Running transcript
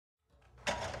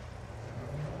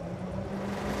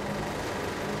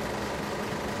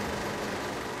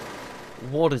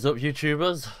What is up,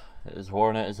 YouTubers? It is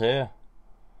Warrenaterz here,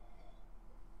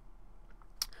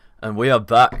 and we are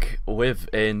back with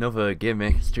another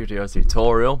GameMaker Studios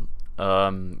tutorial.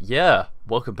 Yeah,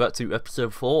 welcome back to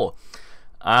episode 4.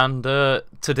 And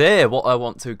today, what I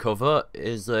want to cover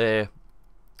is a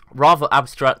rather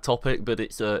abstract topic, but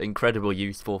it's incredibly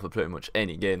useful for pretty much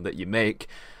any game that you make,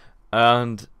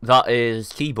 and that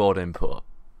is keyboard input.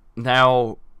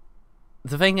 Now,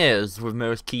 the thing is, with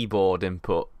most keyboard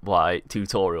input like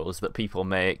tutorials that people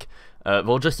make,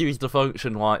 they'll just use the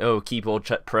function like, oh, keyboard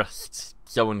check pressed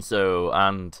so and so,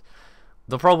 and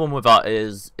the problem with that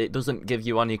is it doesn't give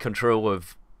you any control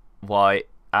of like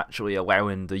actually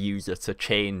allowing the user to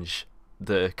change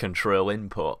the control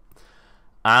input.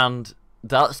 And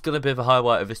that's going to be the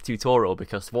highlight of this tutorial,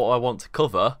 because what I want to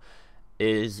cover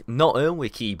is not only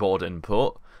keyboard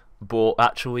input, but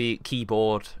actually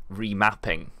keyboard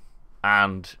remapping.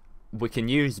 And we can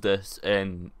use this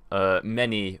in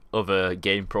many other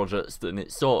game projects, and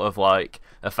it's sort of like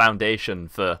a foundation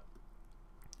for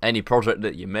any project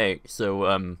that you make,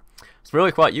 so it's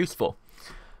really quite useful.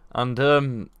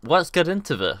 And let's get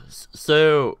into this.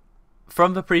 So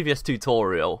from the previous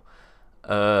tutorial,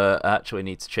 I actually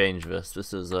need to change this.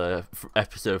 This is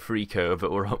episode 3 code,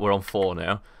 but we're on 4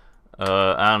 now,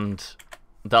 and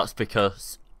that's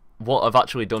because what I've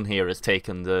actually done here is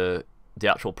taken the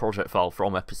actual project file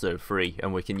from episode 3,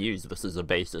 and we can use this as a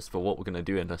basis for what we're going to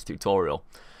do in this tutorial.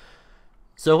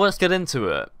 So let's get into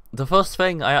it. The first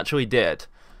thing I actually did,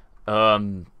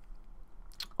 obviously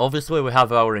we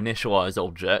have our initialize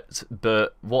object,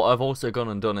 but what I've also gone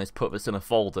and done is put this in a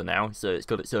folder now, so it's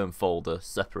got its own folder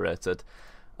separated.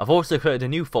 I've also created a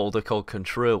new folder called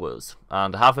controllers,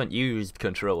 and I haven't used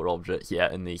controller objects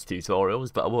yet in these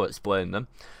tutorials, but I will explain them.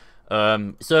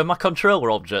 So my controller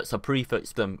objects, I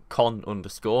prefixed them con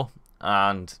underscore,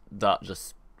 and that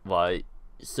just like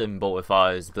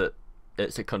symbolifies that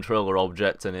it's a controller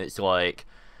object, and it's like,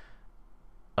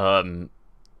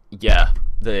 yeah,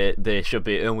 there should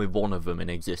be only one of them in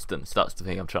existence. That's the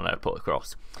thing I'm trying to put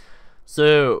across.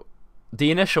 So the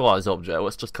initialize object,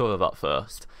 let's just cover that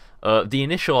first. The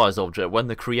initialize object, when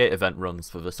the create event runs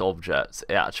for this object,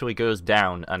 it actually goes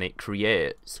down and it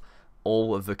creates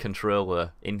all of the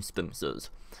controller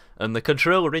instances, and the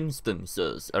controller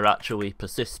instances are actually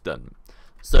persistent.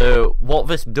 So what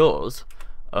this does,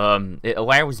 it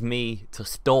allows me to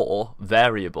store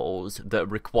variables that are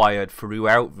required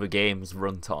throughout the game's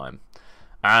runtime,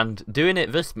 and doing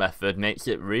it this method makes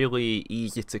it really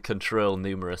easy to control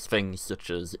numerous things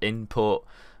such as input,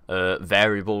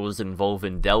 variables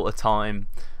involving delta time,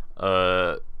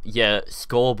 yeah,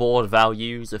 scoreboard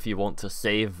values if you want to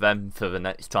save them for the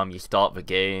next time you start the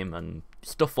game, and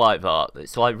stuff like that.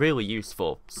 It's like really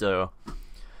useful. So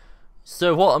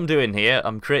what I'm doing here,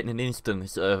 I'm creating an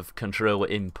instance of controller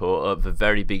input at the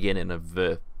very beginning of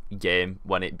the game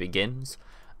when it begins,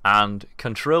 and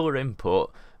controller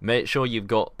input, make sure you've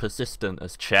got persistent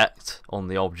as checked on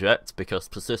the object, because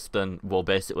persistent will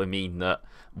basically mean that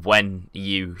when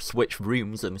you switch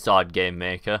rooms inside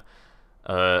GameMaker,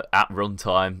 at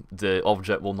runtime, the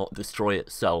object will not destroy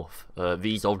itself.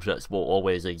 These objects will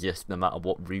always exist no matter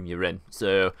what room you're in,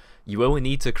 so you only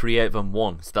need to create them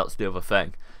once. That's the other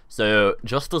thing. So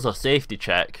just as a safety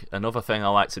check, another thing I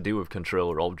like to do with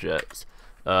controller objects,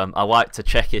 I like to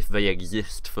check if they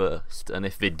exist first, and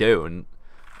if they don't,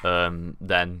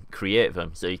 then create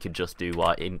them. So you could just do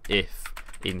like if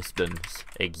instance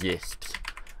exists,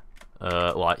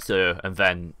 like so, and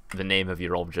then the name of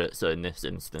your object, so in this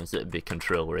instance it'd be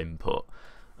controller input.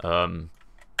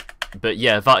 But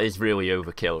yeah, that is really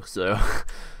overkill. So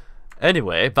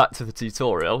anyway, back to the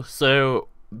tutorial. So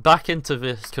back into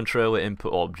this controller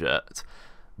input object,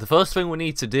 the first thing we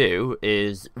need to do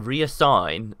is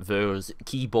reassign those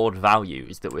keyboard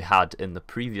values that we had in the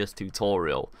previous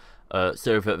tutorial,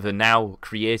 so that they're now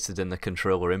created in the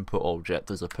controller input object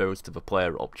as opposed to the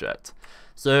player object.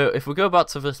 So if we go back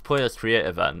to this player's create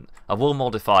event, I will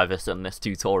modify this in this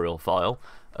tutorial file,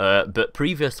 but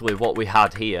previously what we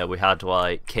had here, we had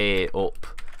like k up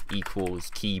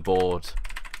equals keyboard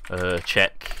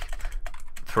check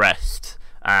pressed,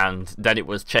 and then it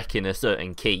was checking a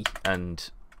certain key and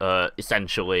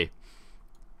essentially,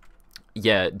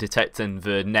 yeah, detecting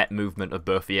the net movement of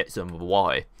both the X and the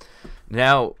Y.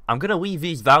 Now, I'm going to leave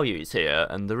these values here,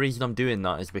 and the reason I'm doing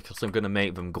that is because I'm going to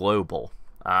make them global,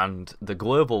 and the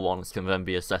global ones can then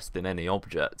be assessed in any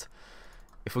object.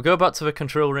 If we go back to the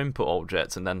controller input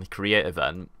object and then the create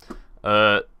event,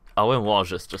 I'll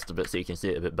enlarge this just a bit so you can see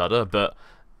it a bit better, but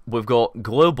we've got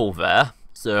global there,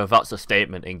 so that's a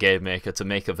statement in GameMaker to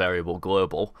make a variable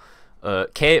global.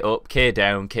 K up, K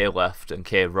down, K left, and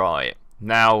K right.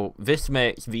 Now, this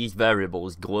makes these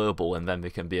variables global and then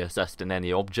they can be assessed in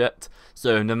any object.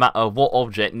 So no matter what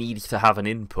object needs to have an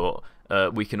input,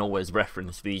 we can always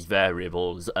reference these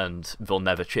variables and they'll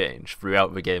never change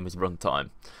throughout the game's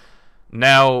runtime.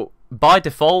 Now, by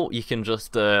default, you can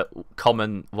just separate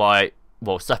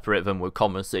them with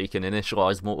commas so you can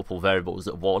initialize multiple variables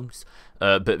at once,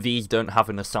 but these don't have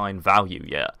an assigned value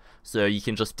yet. So you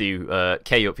can just do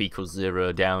k up equals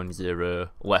 0, down 0,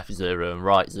 left 0, and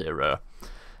right 0.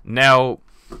 Now,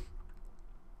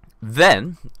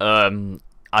 then,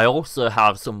 I also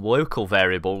have some local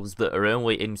variables that are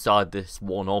only inside this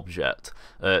one object.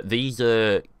 These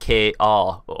are kr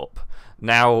up.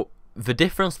 Now, the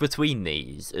difference between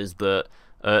these is that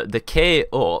the k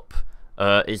up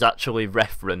is actually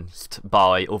referenced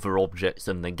by other objects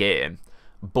in the game,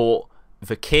 but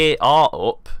the kr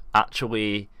up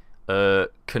actually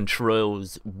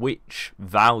controls which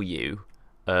value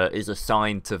is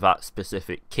assigned to that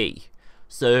specific key.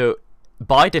 So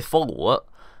by default,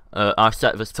 I've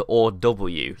set this to OR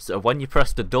W. So when you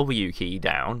press the W key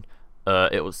down,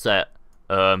 it will set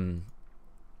k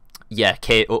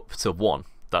up to 1.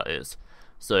 That is.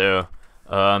 So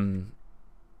and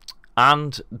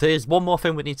there's one more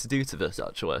thing we need to do to this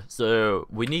actually. So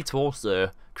we need to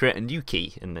also create a new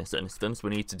key in this instance.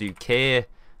 We need to do k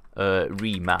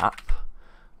remap,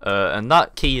 and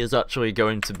that key is actually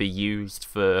going to be used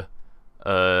for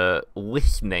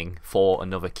listening for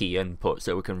another key input,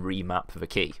 so we can remap the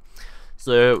key.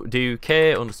 So do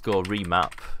k underscore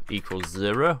remap equals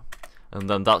 0, and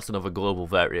then that's another global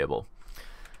variable.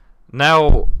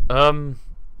 Now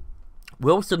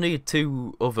we also need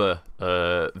two other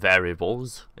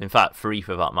variables, in fact 3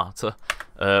 for that matter.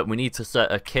 We need to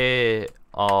set a kr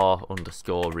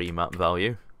underscore remap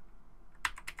value,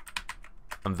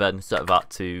 and then set that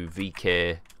to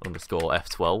vk underscore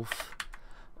f12.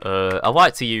 I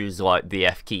like to use like the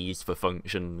f keys for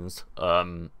functions,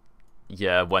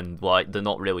 yeah, when like they're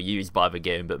not really used by the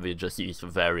game, but they're just used for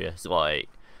various like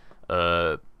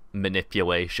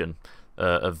manipulation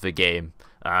of the game.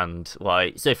 And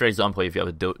like, say for example, if you have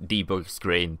a debug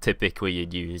screen, typically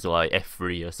you'd use like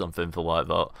F3 or something for like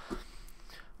that.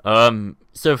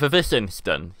 So for this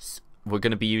instance, we're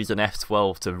going to be using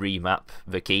F12 to remap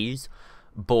the keys,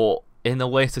 but in a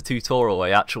later tutorial I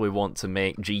actually want to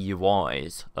make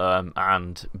GUIs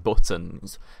and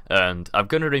buttons, and I'm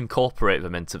going to incorporate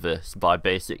them into this by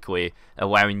basically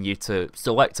allowing you to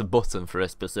select a button for a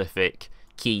specific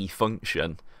key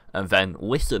function and then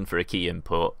listen for a key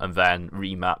input and then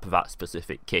remap that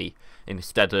specific key,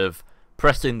 instead of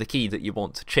pressing the key that you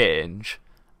want to change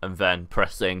and then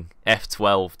pressing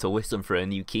F12 to listen for a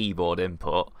new keyboard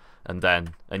input and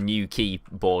then a new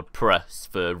keyboard press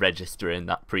for registering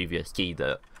that previous key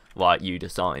that like you'd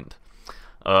assigned.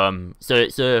 So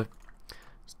it's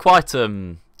quite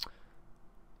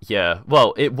yeah,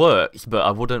 well, it works, but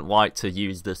I wouldn't like to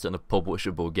use this in a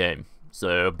publishable game.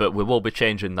 So, but we will be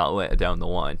changing that later down the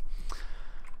line.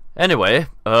 Anyway,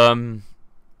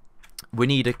 we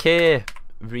need a k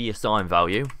reassign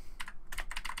value,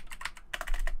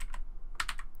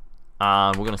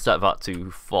 and we're going to set that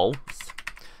to false.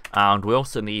 And we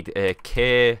also need a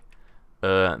k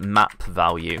map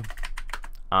value,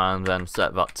 and then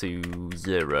set that to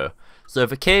 0. So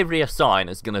the k reassign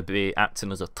is going to be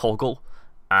acting as a toggle,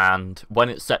 and when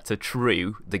it's set to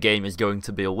true, the game is going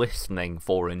to be listening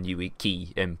for a new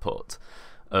key input.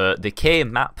 The k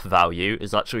map value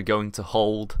is actually going to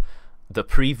hold the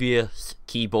previous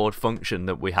keyboard function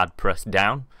that we had pressed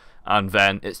down, and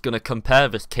then it's going to compare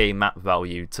this k map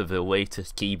value to the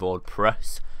latest keyboard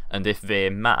press, and if they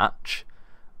match,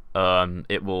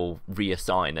 it will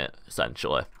reassign it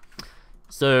essentially.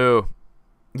 So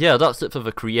yeah, that's it for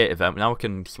the create event. Now we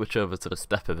can switch over to the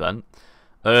step event.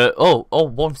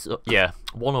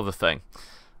 One other thing.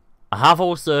 I have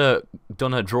also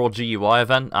done a draw GUI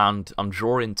event, and I'm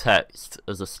drawing text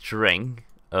as a string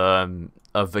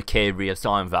of the k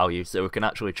reassign value, so we can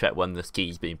actually check when this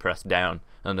key's being pressed down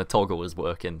and the toggle is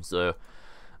working. So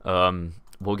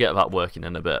we'll get that working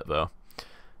in a bit though.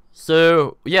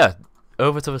 So yeah,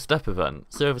 over to the step event.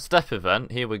 So the step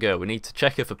event, here we go. We need to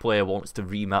check if the player wants to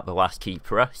remap the last key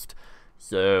pressed.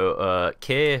 So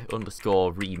k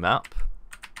underscore remap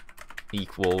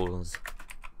equals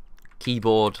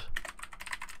keyboard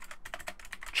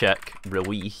check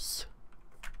release,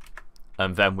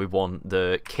 and then we want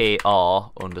the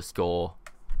kr underscore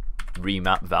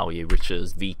remap value, which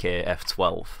is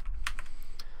vkf12.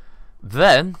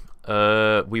 Then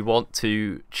we want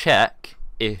to check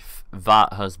if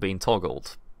that has been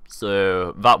toggled,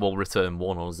 so that will return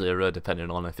 1 or 0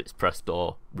 depending on if it's pressed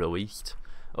or released.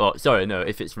 Oh, sorry, no,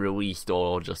 if it's released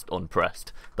or just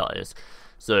unpressed, that is.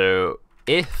 So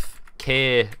if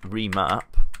k remap,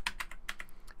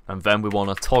 and then we want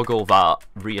to toggle that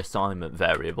reassignment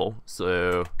variable.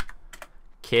 So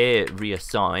k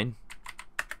reassign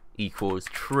equals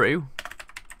true.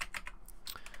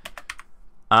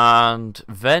 And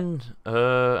then,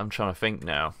 I'm trying to think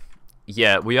now.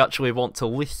 Yeah, we actually want to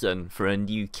listen for a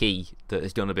new key that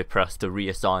is going to be pressed to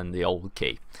reassign the old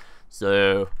key.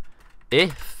 So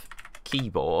if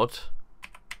keyboard,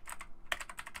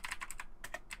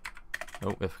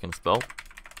 oh, if I can spell,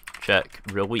 check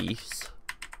release,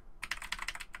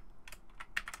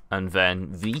 and then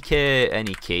vk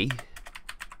any key.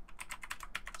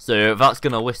 So that's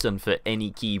going to listen for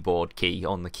any keyboard key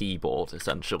on the keyboard,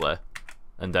 essentially,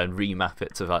 and then remap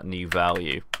it to that new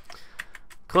value.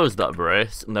 Close that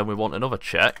brace, and then we want another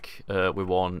check. We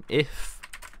want if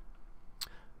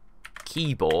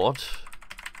keyboard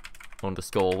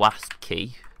underscore last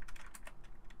key.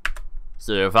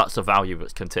 So that's a value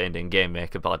that's contained in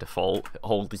GameMaker by default. It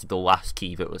holds the last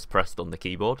key that was pressed on the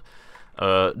keyboard.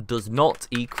 Does not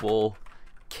equal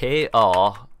kr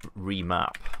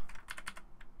remap.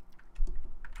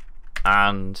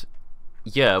 And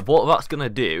yeah, what that's gonna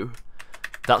do,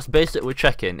 that's basically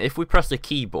checking if we press a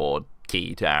keyboard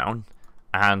key down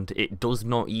and it does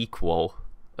not equal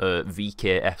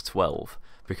VK F12,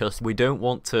 because we don't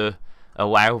want to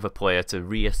allow the player to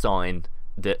reassign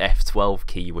the F12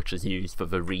 key which is used for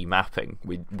the remapping.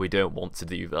 We don't want to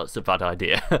do that, it's a bad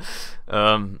idea.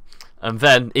 And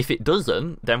then if it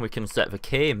doesn't, then we can set the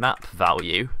K map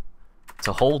value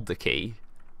to hold the key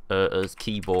as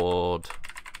keyboard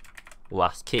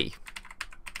last key,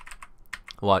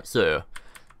 like so.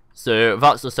 So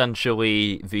that's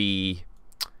essentially the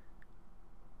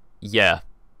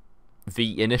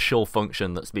initial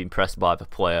function that's been pressed by the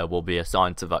player will be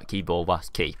assigned to that keyboard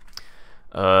last key.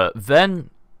 Then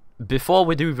before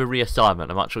we do the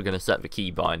reassignment, I'm actually going to set the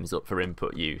keybinds up for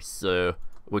input use, so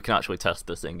we can actually test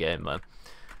this in game then.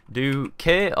 Do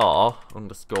kr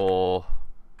underscore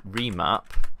remap,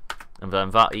 and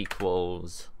then that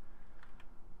equals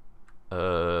hang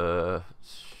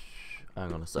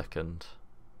on a second.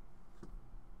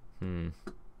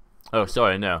 Oh,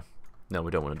 sorry, no, we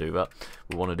don't want to do that.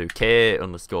 We want to do k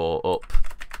underscore up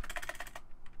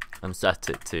and set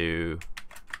it to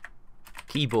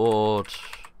keyboard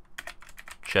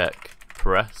check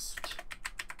pressed,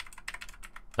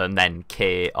 and then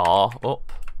kr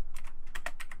up.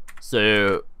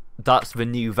 So that's the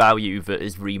new value that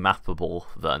is remappable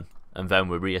then, and then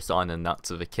we're reassigning that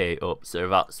to the k up, so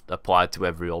that's applied to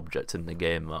every object in the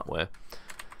game that way.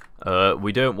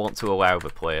 We don't want to allow the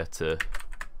player to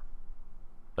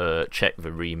check the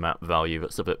remap value,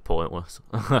 that's a bit pointless.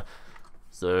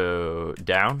 So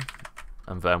down,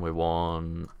 and then we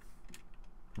want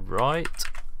right,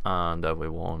 and then we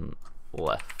want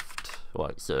left,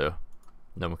 like so.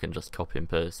 Then we can just copy and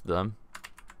paste them,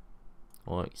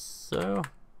 like so.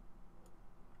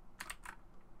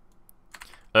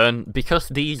 And because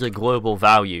these are global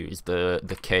values,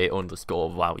 the k underscore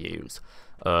values,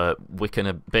 we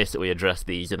can basically address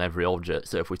these in every object.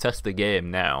 So if we test the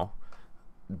game now,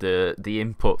 the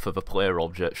input for the player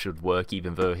object should work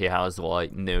even though he has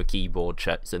like no keyboard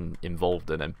checks involved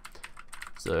in him.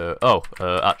 So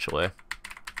actually,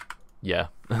 yeah,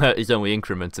 it's only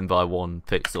incrementing by 1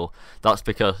 pixel. That's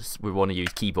because we want to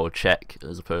use keyboard check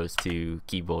as opposed to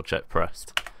keyboard check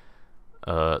pressed.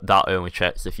 That only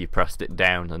checks if you pressed it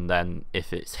down, and then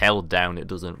if it's held down it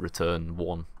doesn't return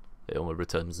 1, it only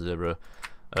returns 0.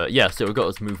 Yeah, so we've got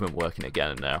this movement working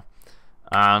again now.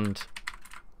 And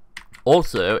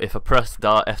also, if I press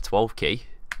that F12 key,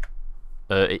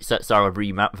 it sets our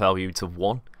remap value to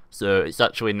 1, so it's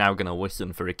actually now going to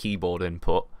listen for a keyboard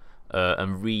input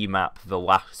and remap the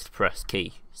last pressed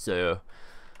key. So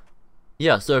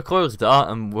yeah, so close that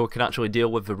and we can actually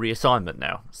deal with the reassignment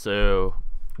now. So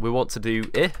we want to do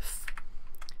if,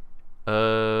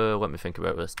 let me think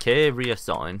about this, k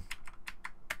reassign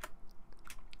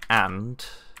and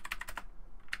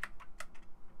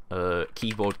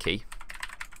keyboard key.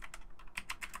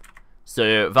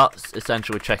 So that's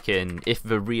essentially checking if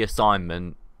the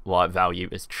reassignment value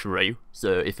is true.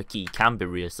 So if a key can be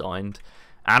reassigned,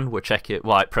 and we're checking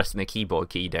pressing the keyboard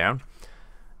key down.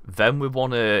 Then we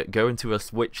want to go into a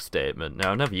switch statement.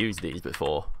 Now I've never used these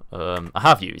before. I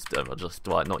have used them, I just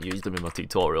not used them in my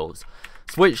tutorials.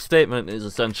 Switch statement is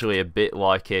essentially a bit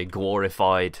like a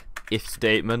glorified if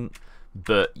statement,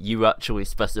 but you actually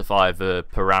specify the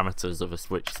parameters of a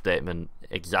switch statement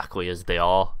exactly as they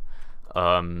are.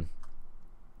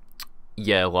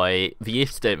 Yeah, like the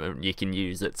if statement, you can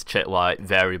use it to check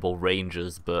variable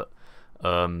ranges, but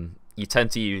you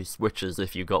tend to use switches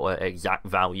if you've got like exact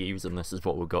values, and this is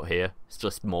what we've got here. It's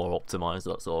just more optimized,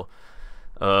 that's all.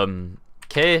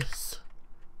 Case,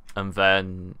 and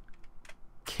then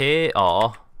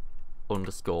KR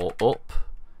underscore up,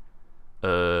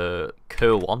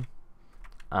 colon,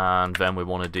 and then we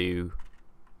want to do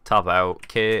tab out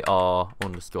KR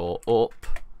underscore up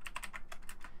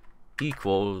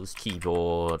equals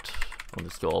keyboard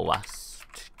underscore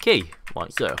last key,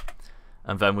 like so.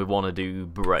 And then we want to do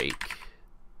break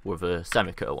with a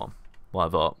semicolon,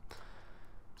 like that.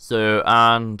 So,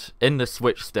 and in the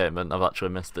switch statement, I've actually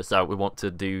missed this out, we want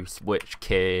to do switch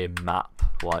k map,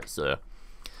 like so.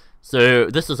 So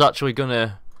this is actually going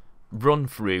to run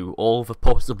through all the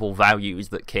possible values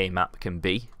that k map can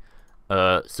be,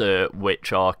 so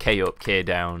which are k up, k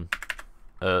down,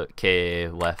 k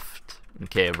left, and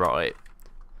k right.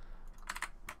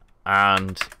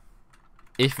 And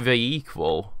if they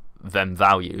equal them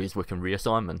values, we can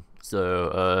reassign them.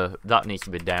 So that needs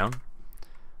to be down,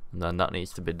 and then that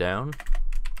needs to be down,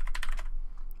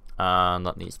 and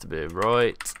that needs to be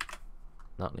right,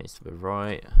 that needs to be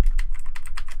right,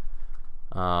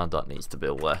 and that needs to be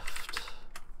left,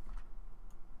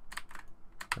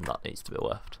 and that needs to be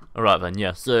left. Alright then,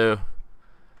 yeah, so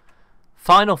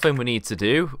final thing we need to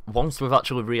do, once we've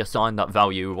actually reassigned that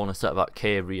value, we want to set that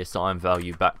k reassign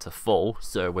value back to full,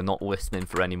 so we're not listening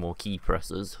for any more key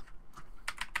presses.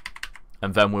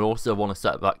 And then we also want to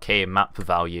set that k map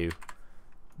value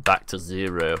back to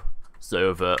 0,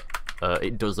 so that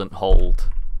it doesn't hold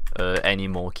any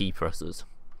more key presses.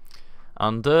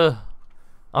 And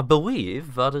I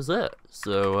believe that is it.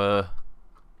 So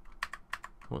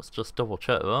let's just double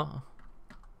check that.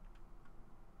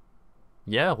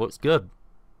 Yeah, looks good.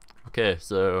 Okay,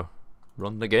 so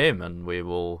run the game and we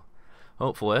will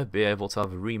hopefully be able to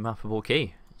have a remappable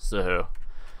key. So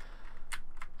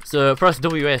press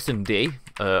WS and D,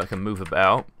 I can move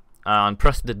about, and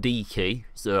press the D key.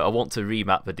 So I want to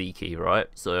remap the D key, right?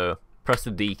 So press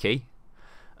the D key,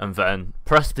 and then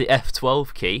press the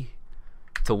F12 key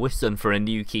to listen for a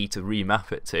new key to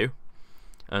remap it to.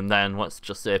 And then let's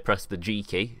just say press the G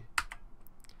key.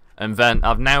 And then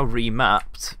I've now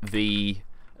remapped the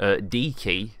D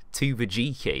key to the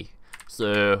G key.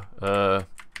 So,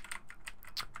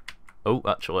 oh,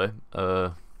 actually,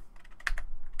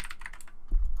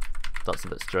 that's a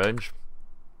bit strange.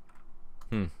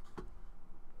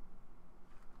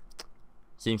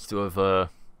 Seems to have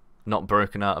not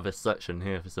broken out of this section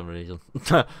here for some reason.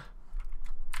 Let's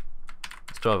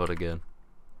try that again.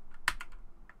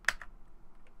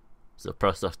 So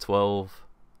press F12,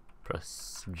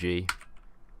 press G.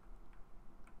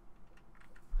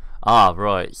 Ah,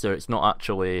 right. So it's not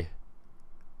actually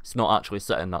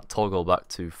setting that toggle back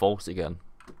to false again.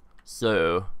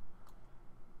 So.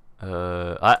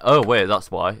 Oh wait, that's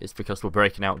why. It's because we're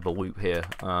breaking out the loop here,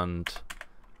 and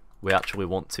we actually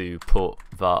want to put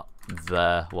that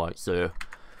there, like so.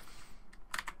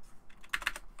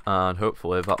 And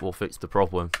hopefully that will fix the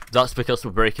problem. That's because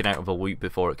we're breaking out of a loop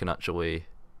before it can actually,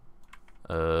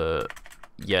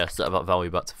 yeah, set that value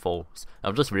back to false.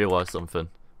 I've just realised something.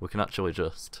 We can actually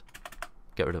just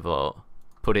get rid of that,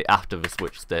 put it after the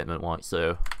switch statement, like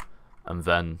so, and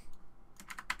then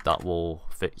that will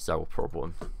fix our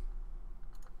problem.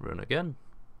 Run again.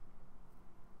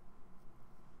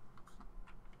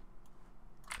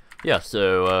 Yeah,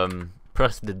 so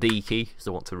press the D key,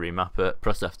 so I want to remap it.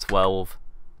 Press F12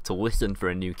 to listen for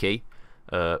a new key.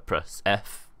 Press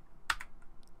F,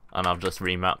 and I've just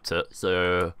remapped it.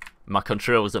 So my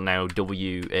controls are now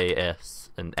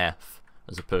WAS and F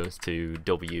as opposed to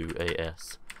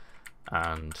WAS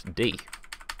and D.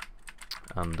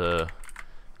 And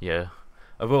yeah,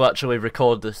 I will actually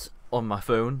record this on my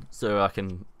phone so I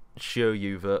can show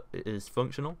you that it is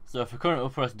functional. So if I currently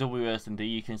press WS and D,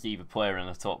 you can see the player in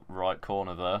the top right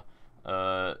corner there.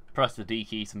 Press the D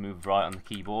key to move right on the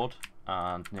keyboard,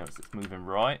 and notice it's moving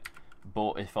right.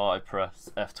 But if I press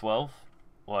F12,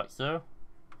 like so,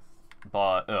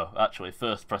 actually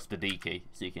first press the D key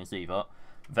so you can see that,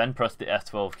 then press the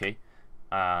F12 key,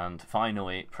 and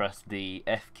finally press the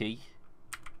F key,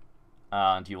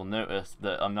 and you'll notice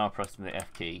that I'm now pressing the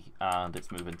F key and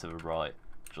it's moving to the right,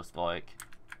 just like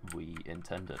we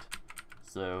intended.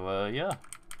 So yeah,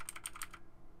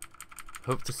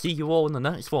 hope to see you all in the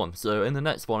next one. So in the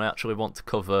next one I actually want to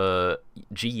cover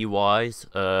GUIs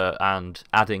and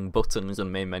adding buttons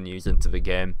and main menus into the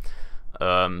game.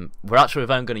 We're actually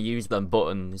then going to use them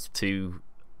buttons to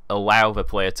allow the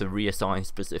player to reassign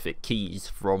specific keys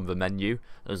from the menu,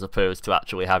 as opposed to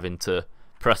actually having to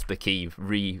press the key,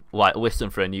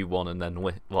 listen for a new one, and then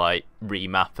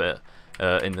remap it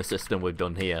in the system we've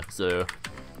done here. So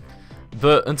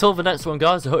But until the next one,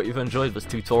 guys, I hope you've enjoyed this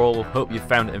tutorial, hope you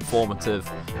found it informative,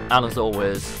 and as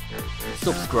always,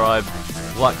 subscribe,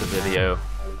 like the video,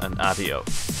 and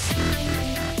adios.